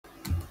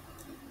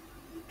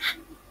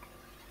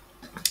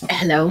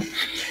Hello,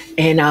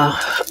 and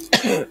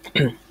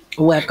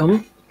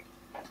welcome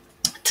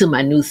to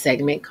my new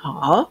segment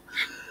called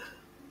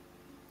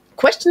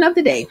Question of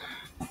the Day.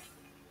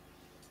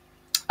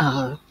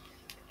 Uh,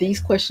 these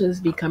questions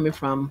be coming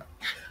from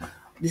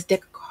this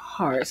deck of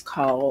cards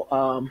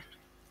called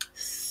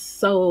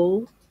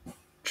Soul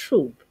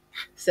Truth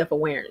Self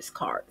Awareness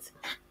cards,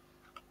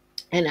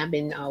 and I've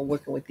been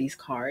working with these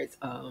cards.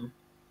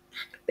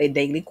 They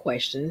daily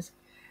questions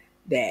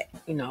that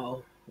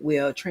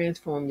will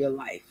transform your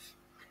life.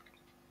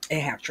 They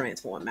have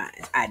transformed mine.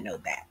 I know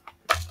that.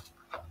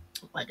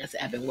 Like I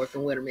said, I've been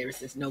working with them ever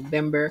since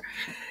November,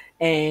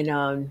 and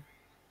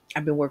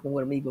I've been working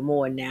with them even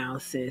more now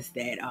since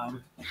that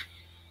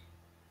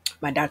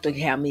my doctor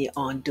had me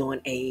on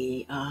doing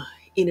a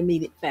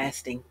intermittent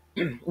fasting.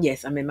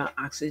 Yes, I'm in my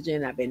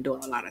oxygen. I've been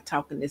doing a lot of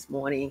talking this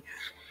morning.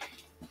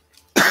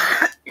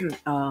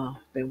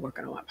 Been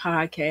working on my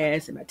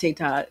podcast and my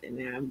TikTok, and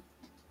then I'm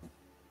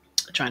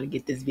trying to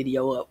get this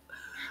video up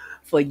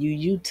for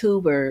you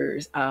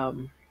YouTubers.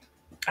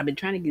 I've been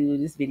trying to do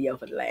this video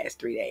for the last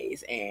 3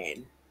 days,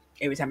 and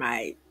every time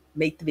I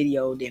make the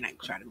video, then I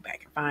try to go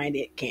back and find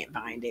it. Can't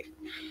find it,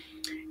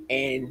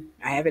 and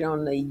I have it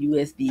on the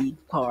USB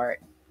card,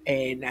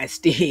 and I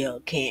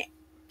still can't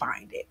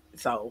find it.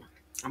 So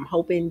I'm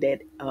hoping that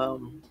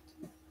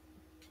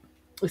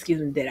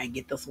that I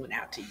get this one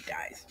out to you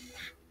guys.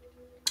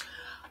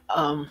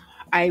 Um,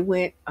 I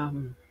went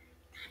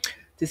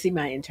to see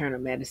my internal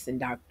medicine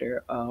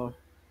doctor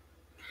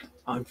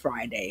on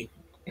Friday,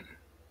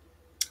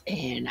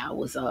 and I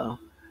was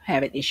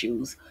having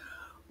issues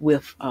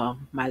with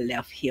my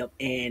left hip,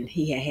 and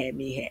he had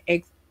me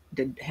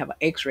to have an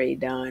X-ray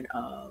done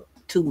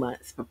 2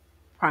 months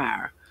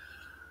prior.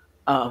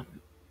 Uh,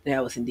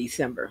 that was in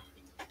December.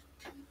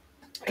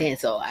 And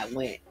so I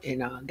went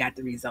and got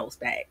the results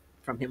back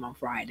from him on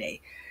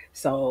Friday.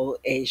 So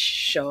it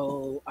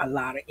showed a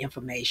lot of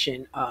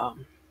information,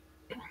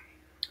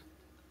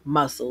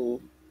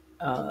 muscle,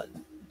 uh,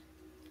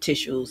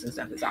 tissues and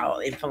stuff is all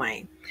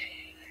inflamed.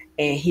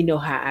 And he know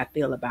how I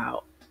feel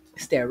about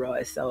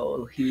steroids.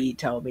 So he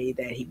told me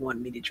that he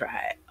wanted me to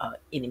try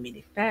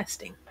intermittent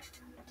fasting.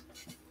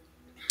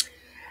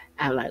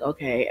 I'm like,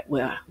 okay,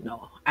 well,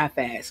 no, I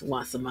fast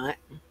once a month.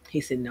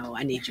 He said, no,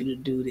 I need you to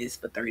do this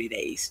for 30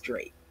 days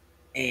straight.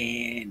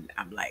 And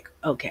I'm like,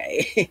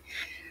 okay.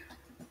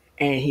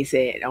 And he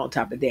said, on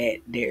top of that,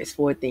 there's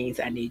 4 things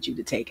I need you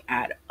to take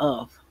out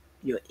of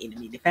your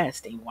intermittent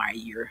fasting while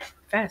you're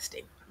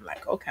fasting. I'm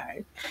like,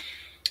 okay.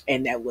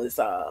 And that was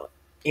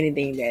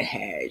anything that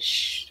has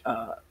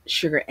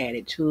sugar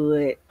added to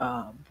it,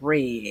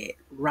 bread,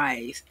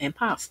 rice, and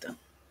pasta.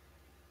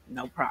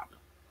 No problem.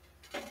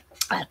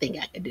 I think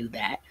I could do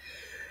that.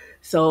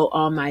 So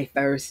on my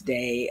first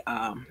day,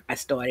 I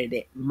started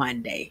it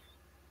Monday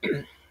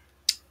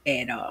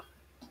at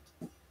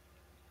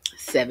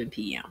 7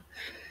 p.m.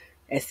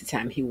 That's the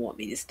time he want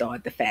me to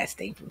start the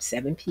fasting, from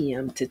 7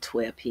 p.m. to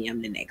 12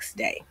 p.m. the next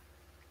day.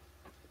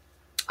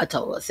 A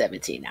total of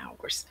 17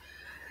 hours.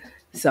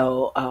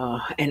 So,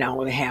 and I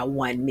only have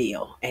one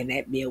meal, and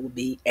that meal will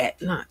be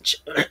at lunch.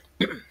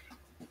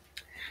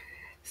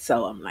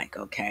 So I'm like,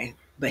 okay.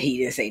 But he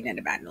didn't say nothing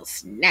about no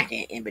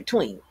snacking in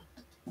between.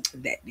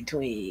 That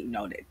between,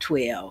 the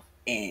 12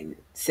 and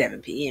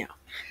 7 p.m.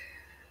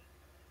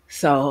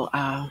 So,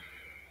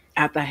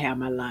 after I have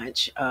my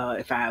lunch,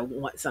 if I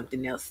want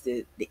something else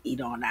to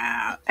eat on,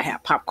 I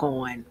have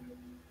popcorn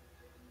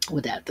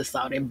without the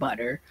salt and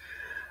butter.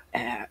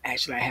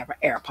 Actually, I have an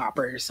air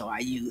popper, so I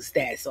use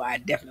that. So I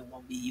definitely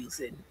won't be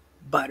using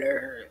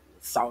butter,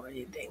 salt, or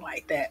anything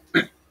like that.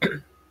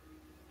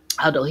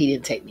 Although he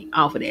didn't take me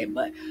off of that,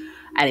 but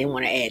I didn't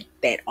want to add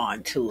that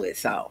on to it.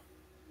 So,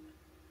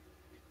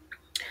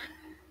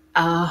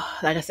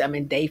 like I said, I'm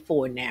in day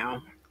 4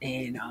 now,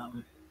 and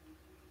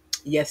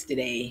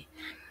yesterday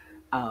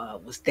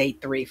was day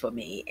 3 for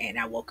me, and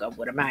I woke up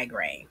with a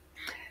migraine.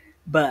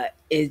 But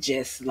it's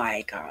just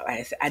like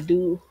I said, I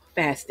do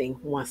fasting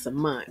once a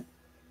month,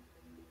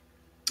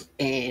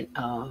 and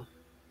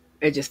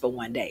it's just for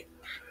one day.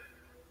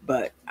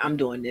 But I'm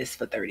doing this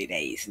for 30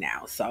 days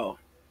now. So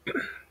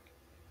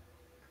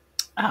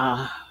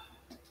uh,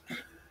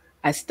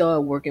 I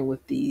started working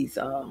with these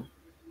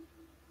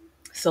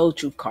Soul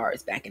Truth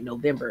cards back in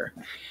November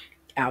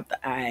after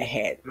I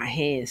had my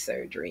hand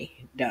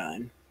surgery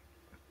done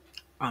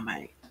on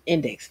my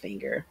index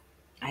finger.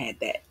 I had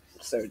that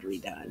surgery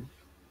done.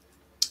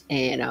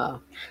 And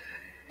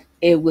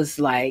it was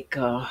like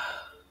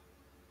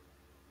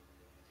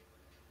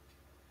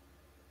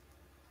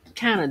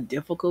kind of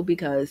difficult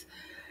because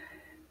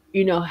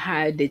you know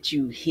how that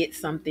you hit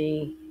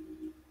something,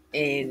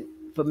 and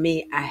for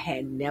me, I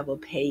had never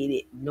paid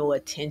it no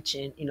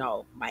attention,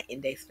 my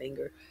index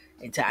finger,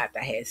 until after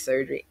I had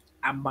surgery.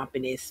 I'm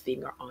bumping this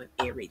finger on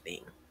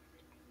everything.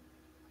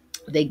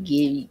 They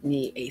give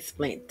me a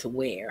splint to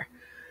wear,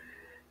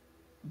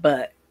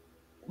 but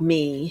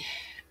me,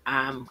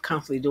 I'm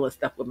constantly doing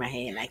stuff with my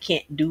hand. I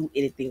can't do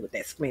anything with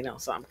that splint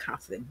on, so I'm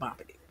constantly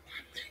bumping it.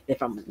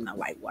 If I'm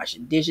like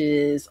washing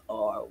dishes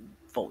or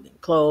folding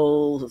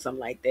clothes or something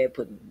like that,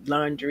 putting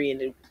laundry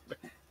in it.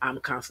 I'm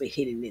constantly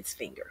hitting its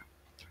finger.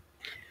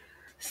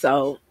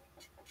 So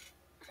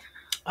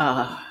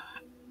uh,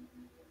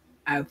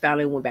 I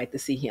finally went back to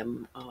see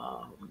him,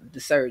 the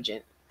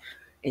surgeon,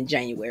 in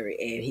January,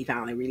 and he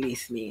finally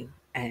released me.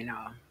 And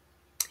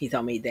he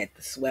told me that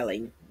the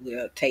swelling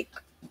will take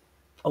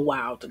a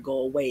while to go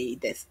away.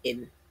 That's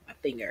in my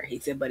finger. He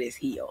said, but it's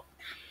healed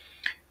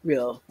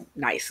real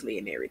nicely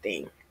and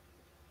everything.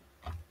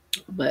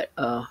 But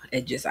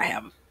it just I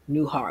have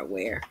new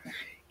hardware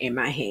in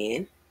my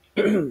hand.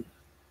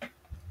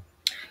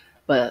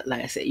 But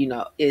like I said,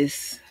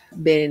 it's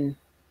been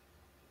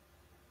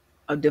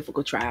a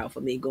difficult trial for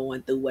me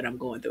going through what I'm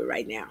going through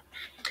right now.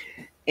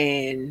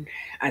 And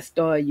I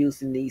started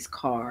using these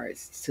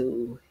cards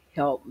to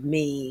help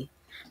me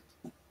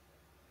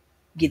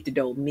get to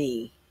know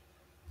me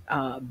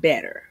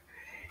better,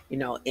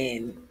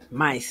 in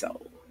my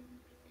soul,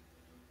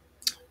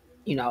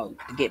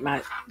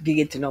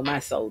 get to know my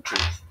soul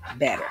truth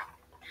better.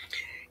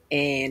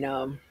 And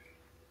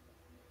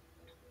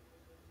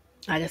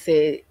like I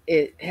said,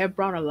 it have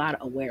brought a lot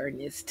of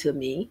awareness to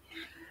me.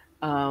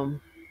 Um,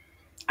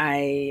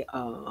 I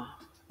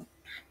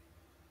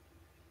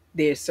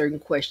There's certain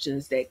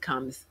questions that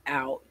comes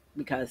out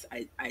because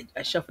I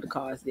shuffle the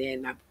cards,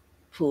 then I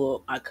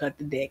cut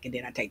the deck, and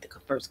then I take the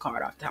first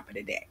card off the top of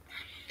the deck.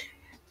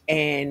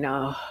 And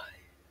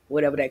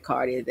whatever that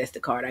card is, that's the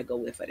card I go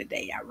with for the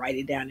day. I write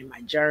it down in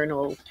my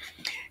journal,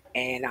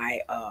 and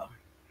I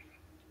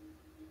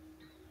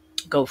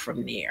go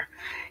from there.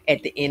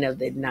 At the end of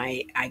the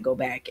night, I go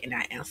back and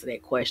I answer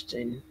that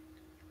question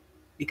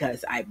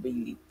because I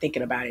be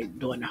thinking about it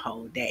during the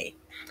whole day.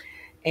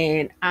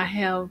 And I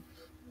have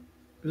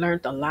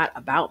learned a lot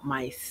about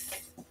my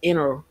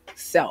inner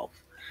self,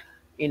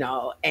 and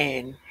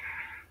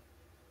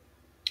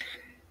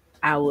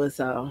I was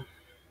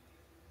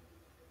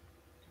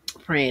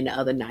praying the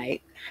other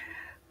night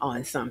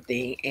on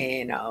something,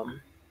 and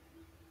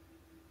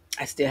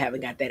I still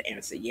haven't got that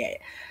answer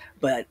yet.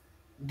 But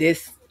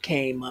this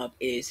came up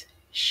is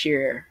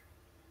share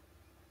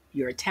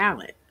your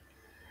talent.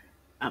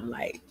 I'm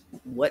like,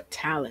 what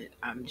talent?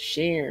 I'm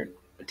sharing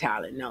a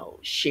talent. No,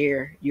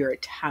 share your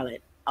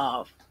talent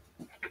of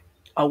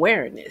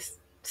awareness,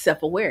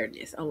 self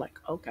awareness. I'm like,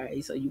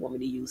 okay, so you want me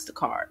to use the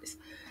cards?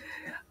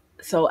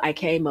 So I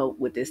came up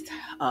with this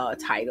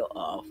title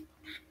of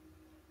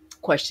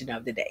question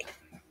of the day.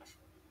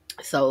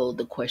 So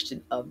the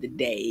question of the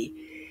day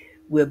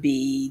will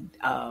be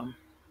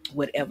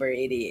whatever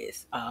it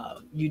is.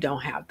 You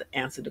don't have to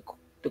answer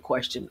the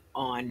question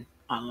online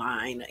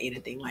or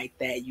anything like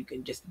that. You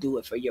can just do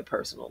it for your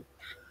personal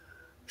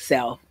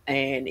self.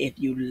 And if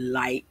you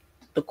like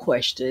the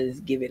questions,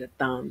 give it a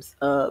thumbs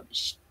up.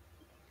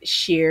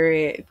 Share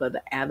it for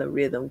the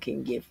algorithm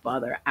can get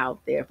further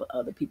out there for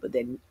other people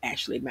that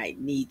actually might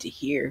need to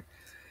hear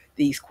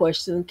these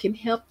questions can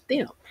help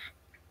them.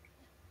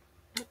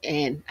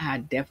 And I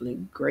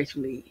definitely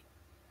gratefully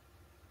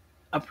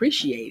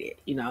appreciate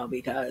it,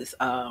 because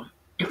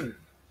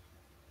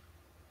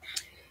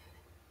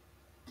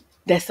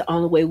that's the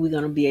only way we're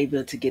going to be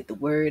able to get the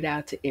word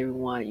out to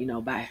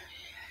everyone, by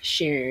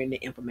sharing the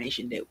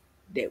information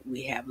that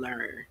we have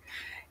learned.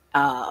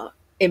 Uh,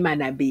 it might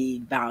not be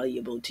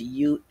valuable to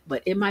you,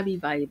 but it might be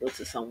valuable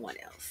to someone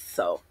else.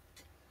 So,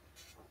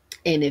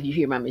 and if you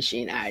hear my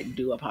machine, I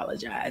do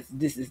apologize.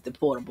 This is the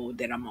portable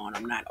that I'm on.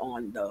 I'm not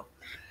on the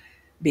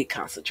big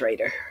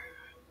concentrator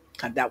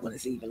because that one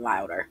is even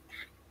louder.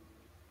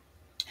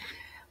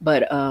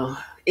 But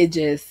it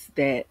just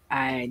that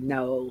I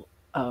know,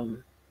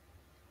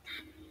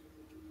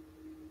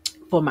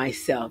 for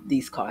myself,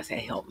 these cards have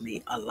helped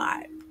me a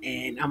lot.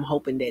 And I'm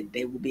hoping that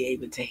they will be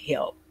able to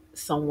help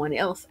someone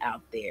else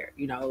out there,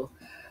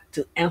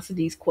 to answer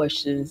these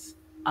questions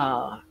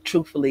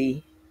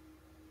truthfully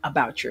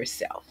about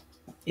yourself.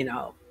 You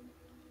know,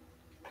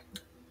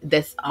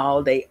 that's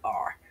all they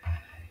are,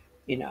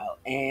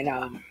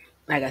 And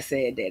like I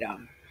said, that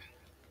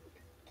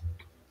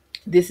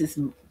this is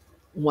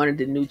one of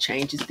the new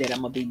changes that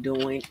I'm going to be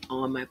doing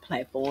on my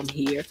platform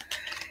here.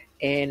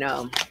 And,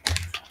 oh,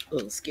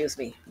 excuse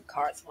me,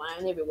 cards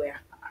flying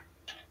everywhere.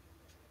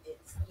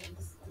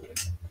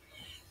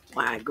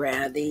 Why I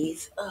grab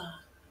these?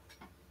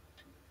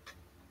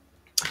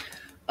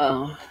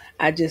 Uh,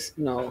 I just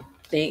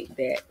think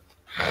that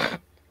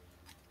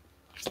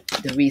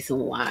the reason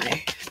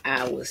why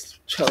I was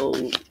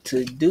told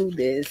to do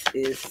this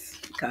is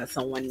because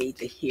someone needs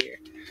to hear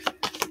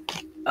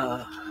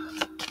uh,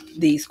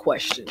 these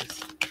questions.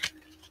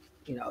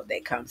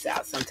 That comes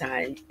out.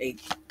 Sometimes the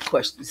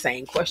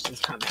same questions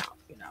come out.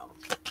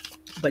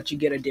 But you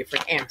get a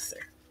different answer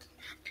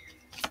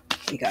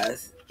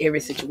because every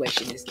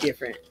situation is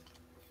different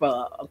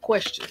for a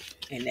question,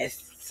 and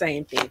that's the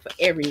same thing for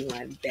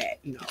everyone that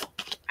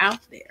out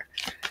there.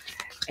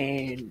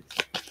 And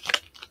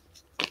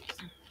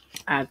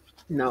I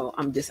know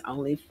I'm just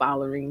only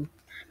following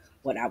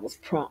what I was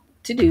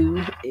prompted to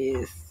do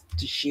is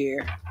to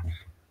share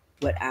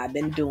what I've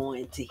been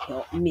doing to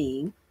help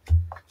me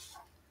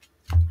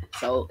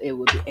so it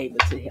will be able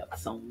to help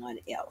someone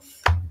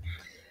else.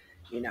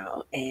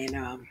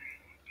 and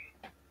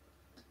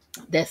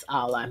that's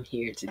all I'm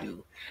here to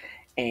do.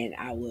 And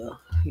I will,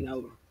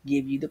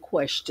 give you the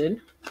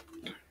question.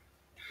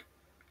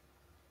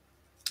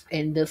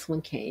 And this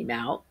one came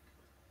out,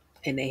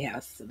 and they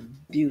have some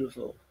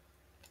beautiful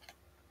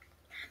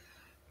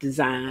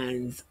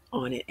designs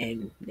on it,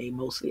 and they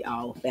mostly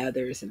all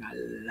feathers, and I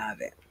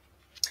love it.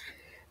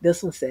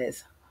 This one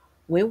says,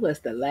 when was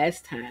the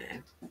last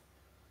time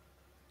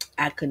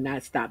I could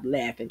not stop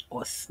laughing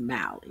or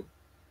smiling?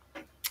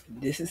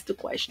 This is the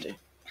question.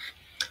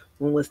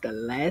 When was the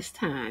last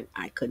time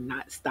I could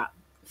not stop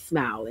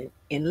smiling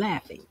and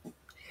laughing?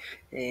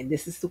 And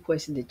this is the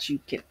question that you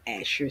can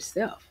ask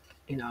yourself,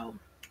 you know.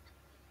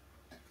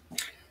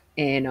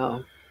 And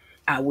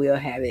I will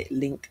have it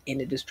linked in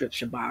the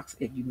description box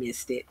if you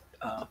missed it,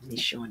 me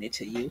showing it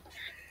to you.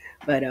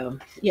 But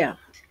yeah,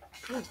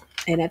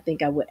 and I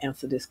think I will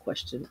answer this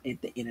question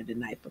at the end of the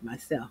night for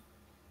myself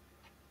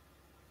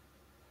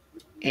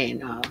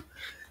and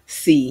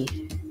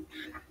see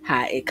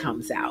how it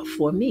comes out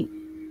for me.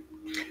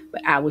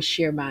 But I will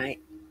share my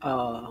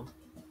uh,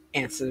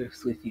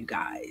 answers with you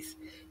guys.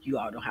 You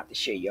all don't have to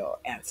share your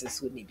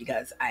answers with me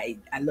because I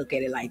look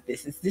at it like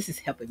this is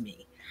helping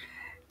me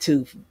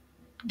to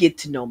get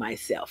to know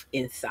myself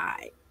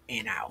inside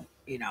and out,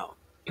 and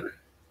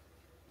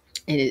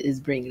it is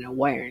bringing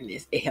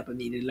awareness. It helping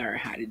me to learn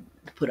how to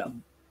put up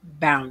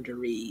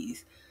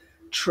boundaries,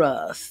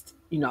 trust,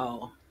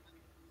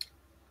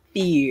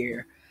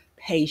 fear,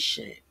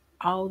 patient,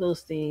 all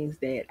those things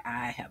that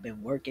I have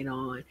been working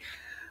on.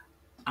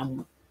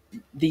 I'm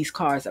These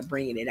cards are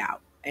bringing it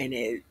out, and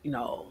it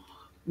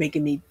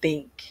making me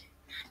think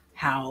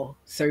how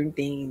certain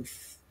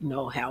things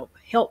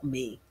help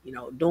me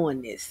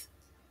during this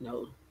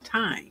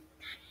time.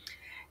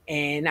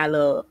 And I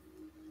love,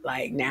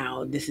 like,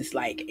 now this is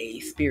like a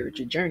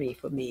spiritual journey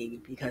for me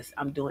because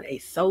I'm doing a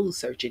soul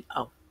searching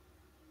of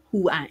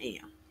who I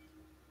am,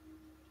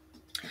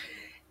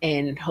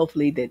 and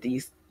hopefully that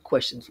these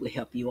questions will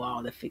help you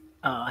all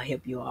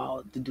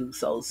to do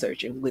soul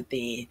searching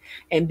within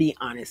and be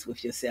honest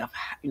with yourself,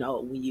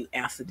 when you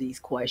answer these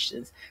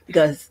questions,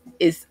 because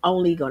it's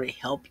only going to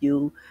help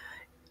you.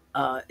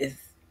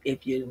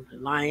 If you're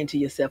lying to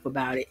yourself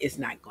about it, it's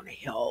not going to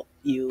help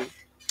you,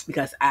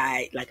 because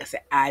like I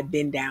said, I've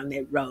been down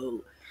that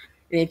road.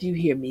 And if you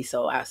hear me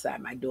so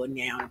outside my door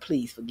now,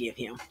 please forgive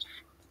him.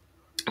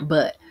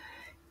 But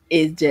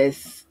it's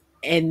just,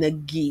 and the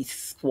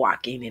geese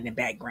squawking in the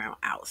background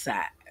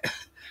outside.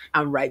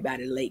 I'm right by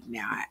the lake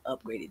now. I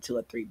upgraded to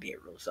a 3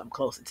 bedroom, so I'm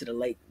closer to the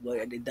lake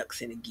where the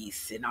ducks and the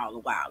geese and all the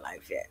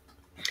wildlife at.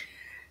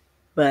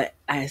 But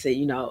I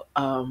say,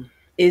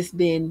 it's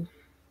been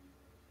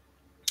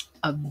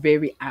a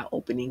very eye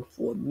opening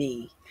for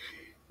me,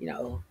 you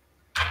know,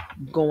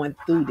 going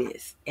through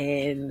this.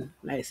 And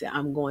like I said,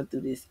 I'm going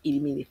through this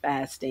intermittent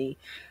fasting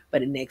for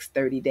the next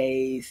 30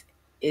 days.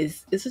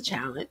 Is a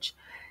challenge,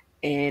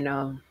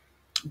 and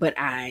but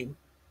I'm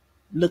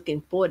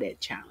looking for that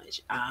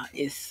challenge.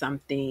 It's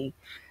something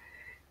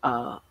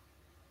uh,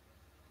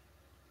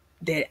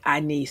 that I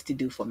needs to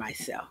do for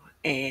myself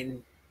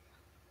and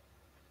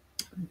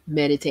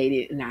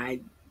meditated, and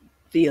I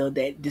feel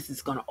that this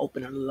is going to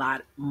open a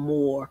lot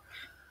more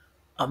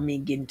of me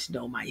getting to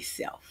know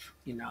myself,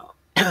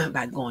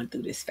 by going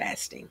through this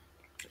fasting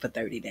for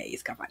 30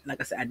 days. 'Cause like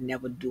I said, I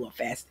never do a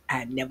fast.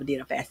 I never did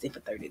a fasting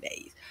for 30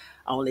 days.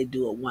 I only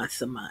do it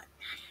once a month.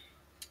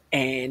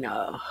 And,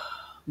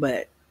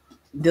 but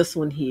this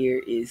one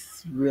here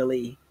is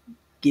really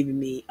giving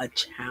me a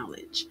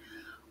challenge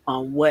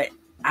on what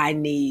I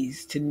need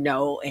to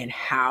know and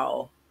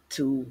how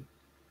to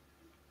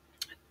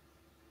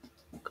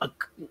uh,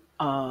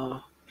 uh,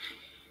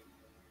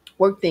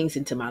 work things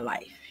into my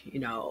life,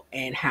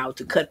 and how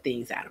to cut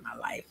things out of my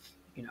life,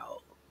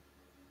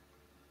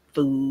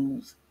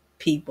 foods,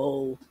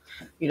 people,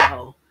 you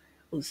know,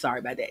 oh, sorry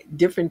about that,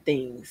 different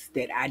things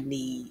that I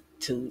need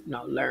to,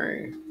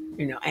 learn,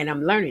 and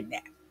I'm learning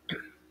that,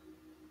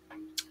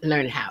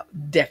 learning how,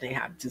 definitely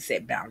how to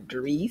set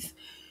boundaries,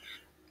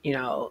 you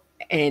know,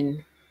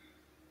 and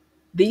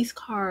these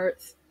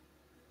cards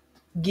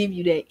give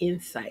you that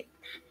insight.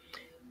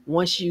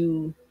 Once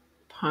you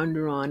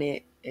ponder on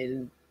it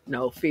and,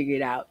 figure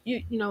it out,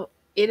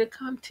 it'll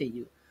come to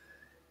you,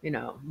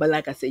 but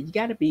like I said, you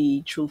got to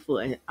be truthful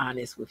and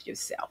honest with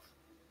yourself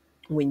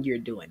when you're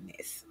doing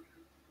this,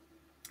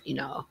 you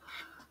know.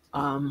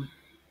 Um,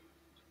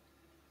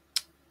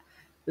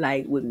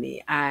 like with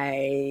me,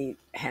 I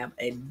have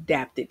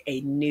adapted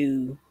a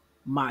new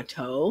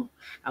motto.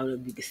 I don't know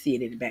if you can see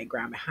it in the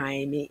background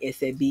behind me. It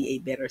said,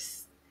 be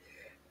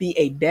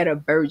a better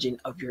version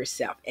of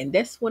yourself," and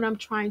that's what I'm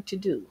trying to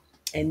do.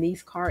 And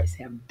these cards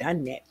have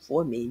done that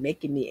for me,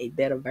 making me a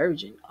better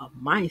version of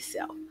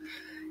myself.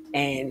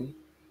 And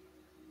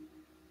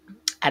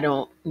I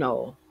don't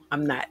know,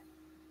 I'm not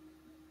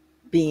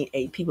being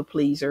a people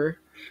pleaser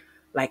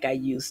like I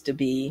used to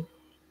be.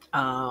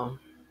 Um,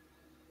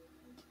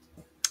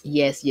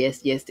 yes,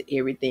 yes, yes to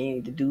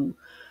everything to do.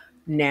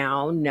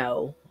 Now,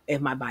 no. If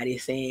my body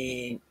is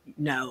saying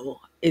no,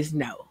 is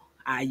no.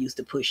 I used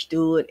to push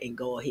through it and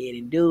go ahead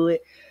and do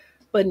it,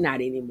 but not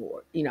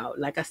anymore.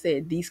 Like I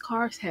said, these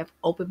cars have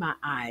opened my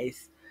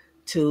eyes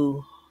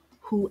to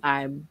who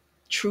I'm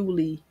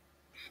truly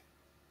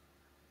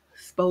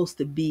supposed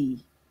to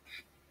be.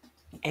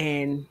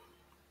 And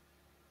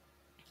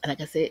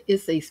like I said,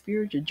 it's a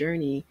spiritual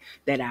journey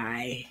that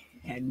I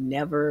had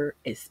never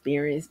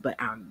experienced, but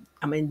I'm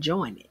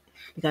enjoying it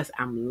because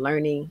I'm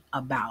learning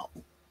about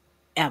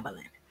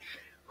Evelyn,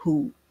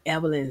 who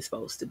Evelyn is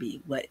supposed to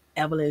be, what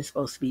Evelyn is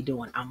supposed to be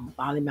doing. I'm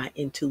following my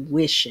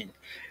intuition,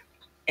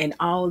 and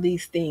all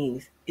these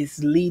things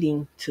is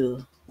leading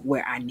to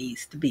where I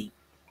needs to be.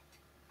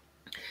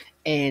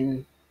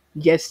 And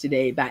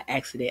yesterday, by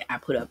accident, I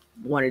put up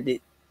one of the,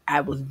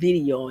 I was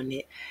videoing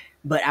it,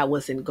 but I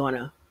wasn't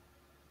gonna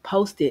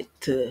post it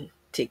to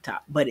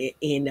TikTok, but it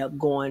ended up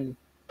going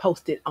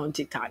posted on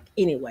TikTok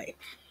anyway.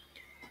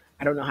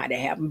 I don't know how that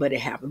happened, but it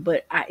happened.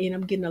 But I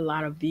ended up getting a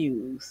lot of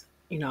views.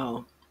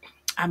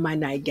 I might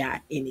not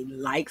got any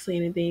likes or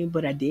anything,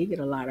 but I did get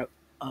a lot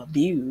of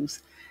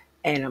views.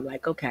 And I'm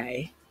like,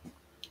 okay,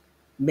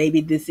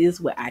 maybe this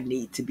is what I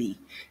need to be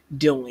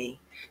doing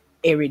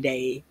every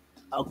day.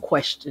 A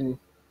question,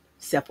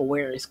 self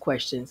awareness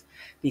questions,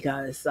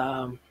 because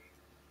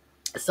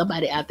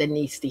somebody out there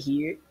needs to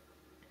hear it.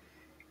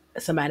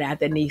 Somebody out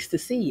there needs to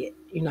see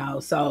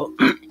it. So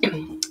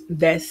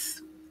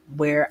that's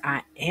where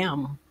I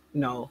am,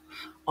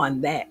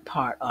 on that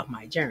part of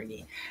my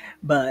journey.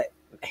 But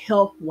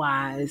health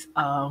wise,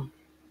 I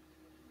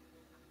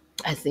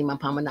see my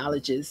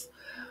pulmonologist.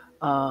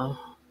 Uh,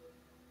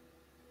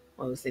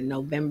 what was it,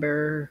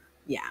 November?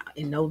 Yeah,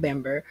 in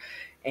November,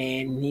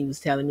 and he was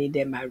telling me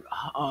that my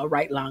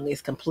right lung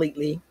is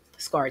completely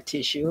scar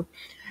tissue.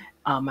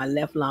 My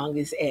left lung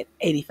is at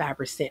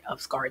 85%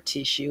 of scar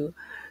tissue.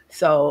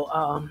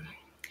 So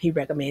he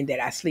recommended that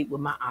I sleep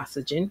with my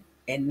oxygen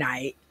at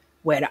night,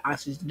 wear the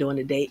oxygen during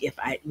the day if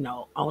I,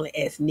 only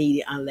as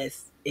needed,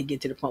 unless it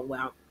get to the point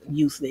where I'm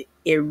using it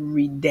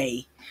every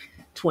day,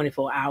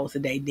 24 hours a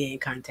day, then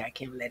contact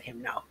him, let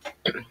him know.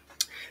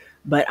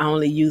 But I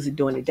only use it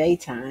during the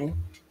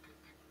daytime,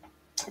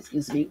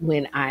 excuse me,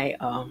 when I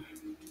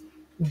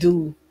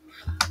do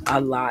a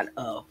lot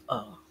of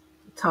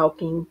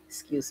talking,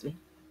 excuse me,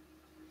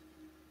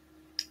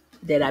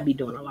 that I be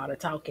doing a lot of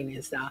talking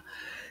and stuff.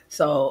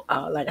 So,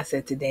 like I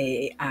said,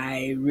 today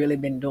I really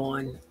been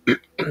doing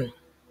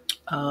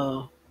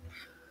uh,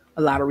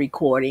 a lot of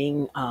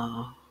recording.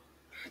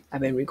 I've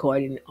been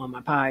recording on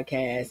my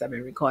podcast. I've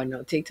been recording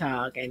on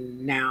TikTok,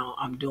 and now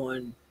I'm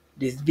doing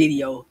this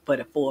video for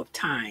the fourth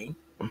time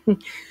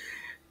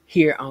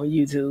here on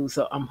YouTube.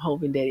 So I'm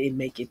hoping that it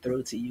make it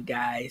through to you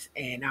guys,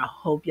 and I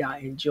hope y'all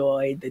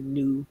enjoy the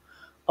new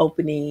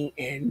opening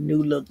and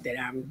new look that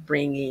I'm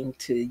bringing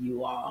to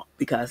you all.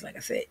 Because, like I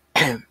said,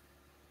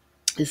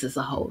 this is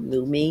a whole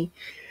new me.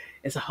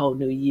 It's a whole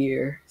new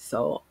year.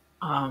 So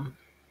um,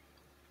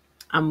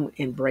 I'm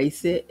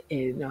embrace it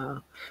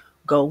and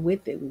go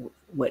with it.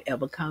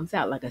 Whatever comes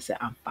out, like I said,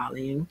 I'm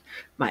following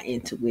my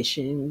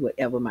intuition.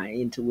 Whatever my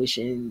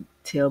intuition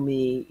tell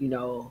me,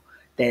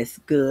 that's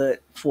good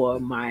for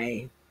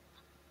my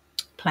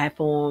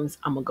platforms,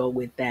 I'm gonna go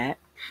with that.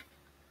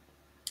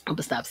 I'm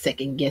gonna stop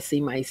second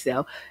guessing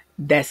myself.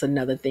 That's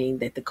another thing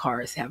that the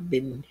cars have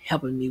been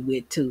helping me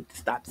with too, to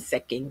stop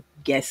second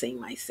guessing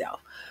myself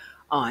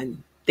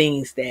on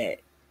things that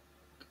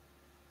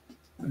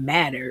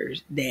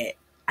matters that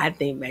I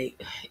think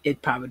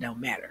it probably don't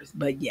matters,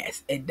 but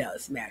yes, it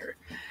does matter.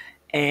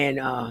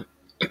 And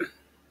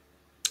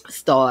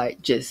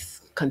start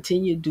just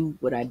continue to do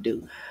what I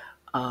do.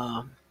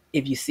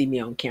 If you see me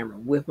on camera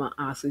with my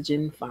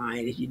oxygen,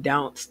 fine. If you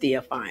don't,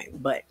 still fine.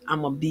 But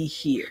I'm gonna be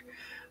here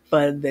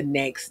for the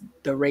next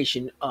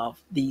duration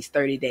of these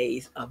 30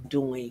 days of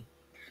doing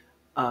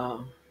uh,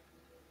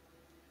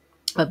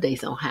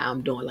 updates on how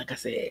I'm doing. Like I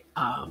said,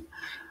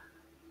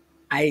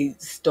 I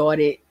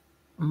started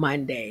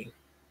Monday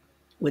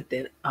with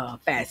the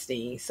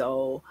fasting,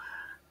 so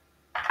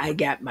I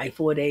got my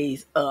 4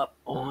 days up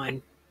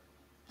on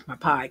my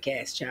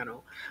podcast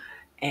channel,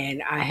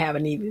 and I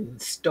haven't even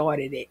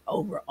started it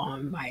over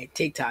on my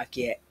TikTok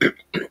yet.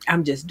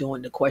 I'm just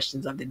doing the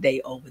questions of the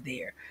day over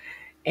there,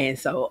 and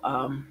so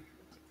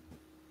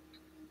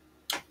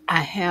I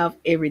have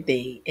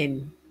everything,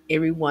 and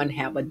everyone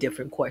have a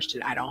different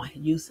question. I don't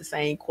use the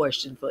same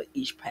question for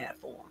each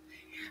platform.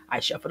 I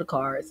shuffle the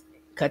cards,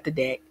 cut the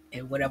deck,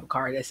 and whatever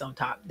card that's on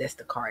top, that's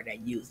the card I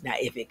use. Now,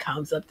 if it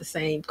comes up the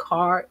same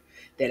card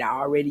that I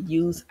already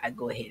use, I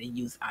go ahead and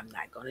use. I'm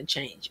not going to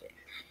change it.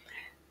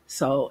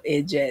 So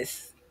it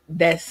just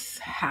that's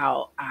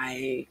how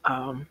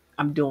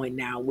I'm doing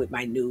now with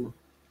my new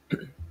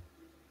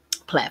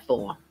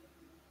platform.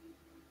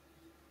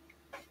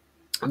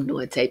 I'm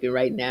doing taping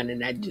right now,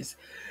 and I just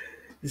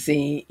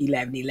seen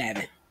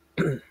 11:11.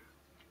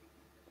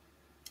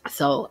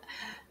 So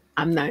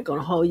I'm not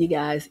gonna hold you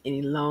guys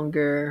any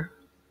longer,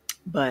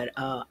 but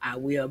I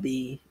will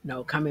be,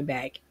 coming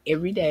back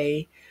every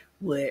day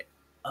with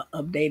an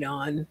update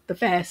on the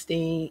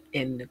fasting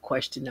and the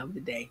question of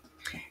the day.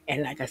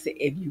 And like I said,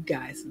 if you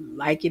guys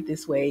like it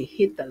this way,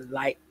 hit the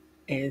like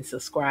and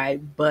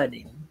subscribe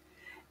button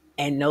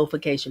and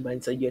notification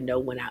button so you'll know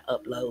when I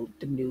upload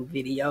the new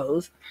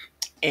videos,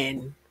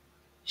 and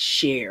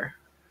share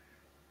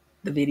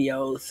the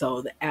videos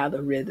so the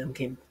algorithm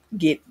can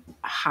get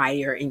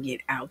higher and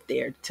get out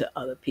there to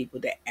other people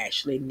that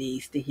actually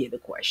needs to hear the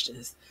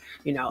questions,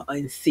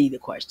 and see the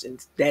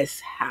questions. That's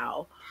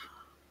how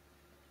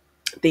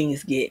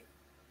things get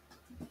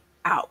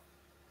out,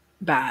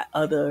 by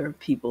other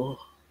people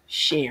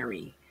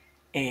sharing.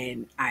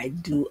 And I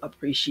do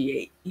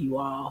appreciate you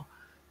all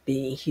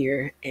being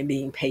here and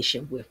being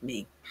patient with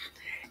me.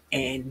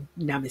 And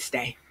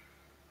namaste.